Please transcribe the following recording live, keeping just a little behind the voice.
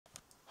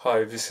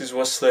Hi, this is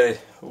Wesley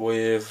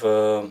with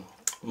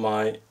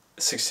my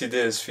 60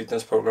 days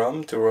fitness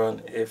program to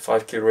run a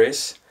 5K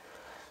race.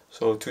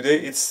 So today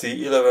it's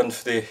the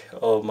 11th day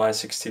of my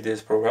 60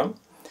 days program.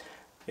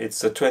 It's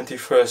the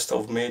 21st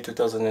of May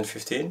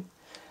 2015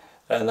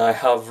 and I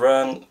have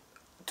run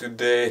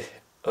today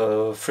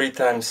 3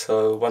 times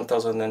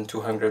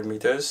 1200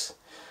 meters.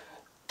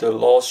 The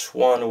last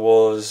one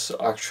was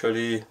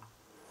actually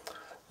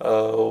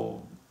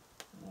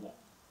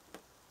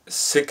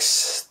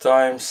 6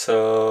 times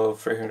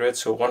 300,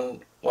 so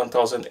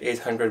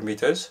 1800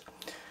 meters.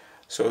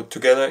 So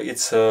together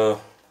it's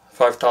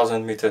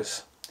 5000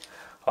 meters.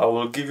 I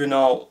will give you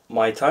now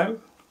my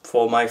time.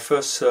 For my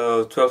first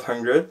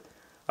 1200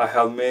 I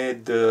have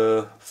made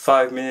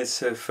 5 minutes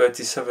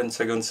 37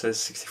 seconds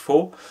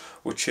 64,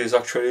 which is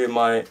actually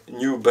my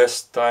new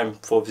best time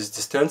for this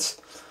distance.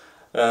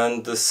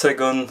 And the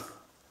second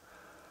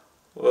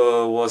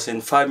was in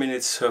 5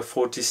 minutes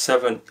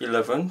 47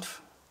 11,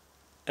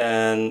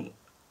 and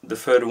the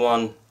third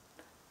one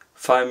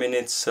 5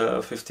 minutes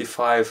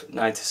 55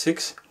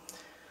 96,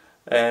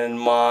 and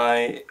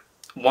my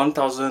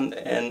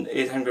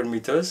 1800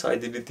 meters I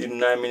did it in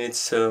 9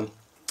 minutes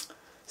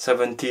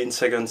 17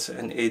 seconds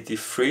and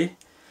 83.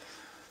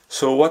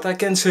 So what I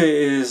can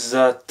say is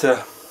that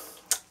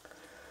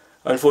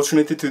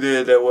unfortunately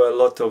today there were a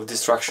lot of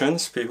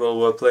distractions. People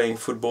were playing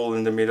football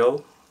in the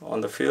middle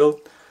on the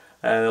field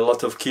and a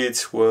lot of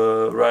kids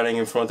were running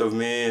in front of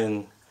me,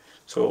 and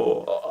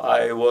so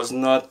I was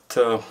not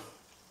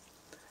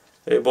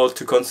able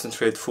to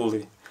concentrate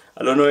fully.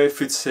 I don't know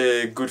if it's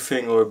a good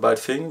thing or a bad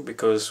thing,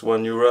 because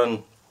when you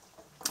run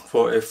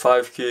for a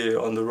 5K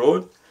on the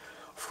road,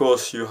 of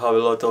course you have a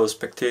lot of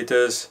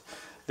spectators.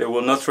 They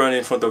will not run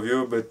in front of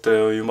you, but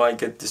you might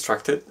get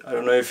distracted. I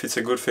don't know if it's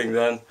a good thing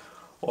then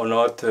or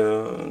not.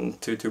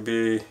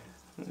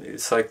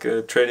 It's like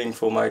training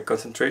for my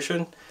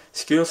concentration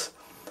skills.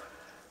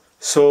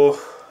 So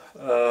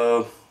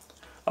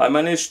I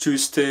managed to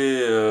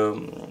stay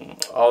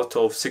out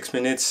of 6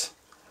 minutes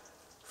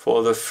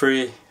for the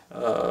free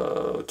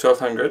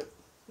 1200,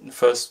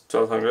 first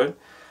 1200.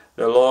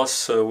 The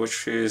last,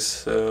 which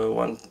is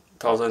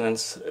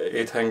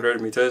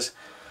 1800 meters,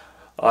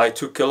 I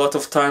took a lot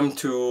of time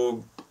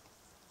to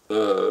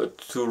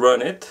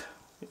run it.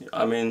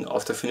 I mean,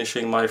 after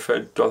finishing my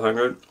third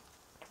 1200,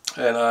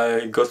 and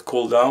I got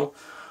cooled down.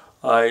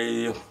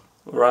 I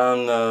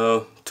ran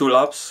 2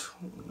 laps,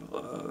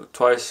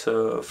 twice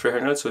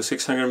 300, so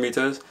 600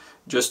 meters,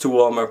 just to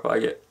warm up,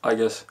 I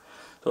guess.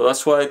 So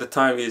that's why the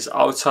time is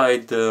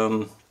outside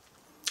 6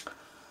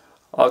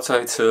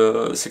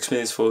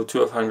 minutes for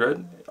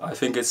 1200. I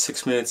think it's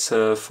 6 minutes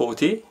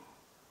 40.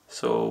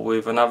 So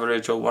with an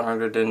average of 1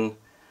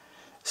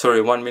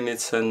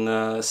 minute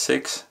and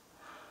 6.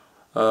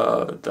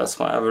 That's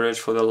my average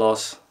for the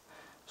loss.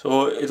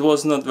 So it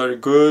was not very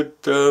good,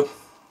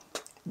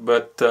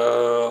 but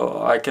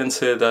I can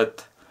say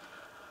that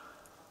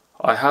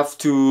I have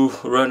to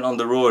run on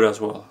the road as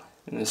well.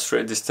 In a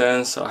straight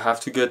distance I have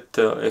to get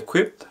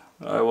equipped.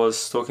 I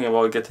was talking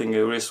about getting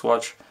a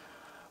wristwatch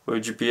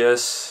with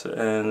GPS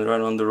and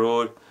run on the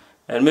road,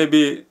 and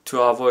maybe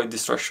to avoid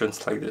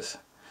distractions like this.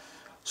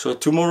 So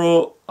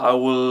tomorrow I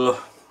will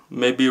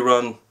maybe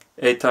run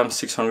 8 times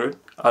 600,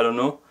 I don't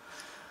know.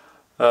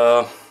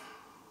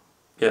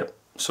 Yeah,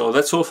 so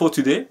that's all for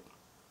today.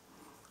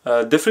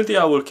 Definitely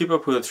I will keep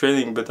up with the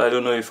training, but I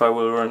don't know if I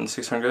will run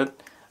 600.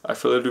 I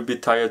feel a little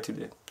bit tired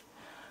today.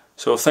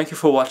 So thank you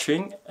for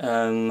watching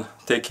and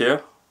take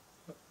care.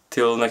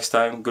 Till next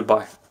time,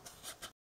 goodbye.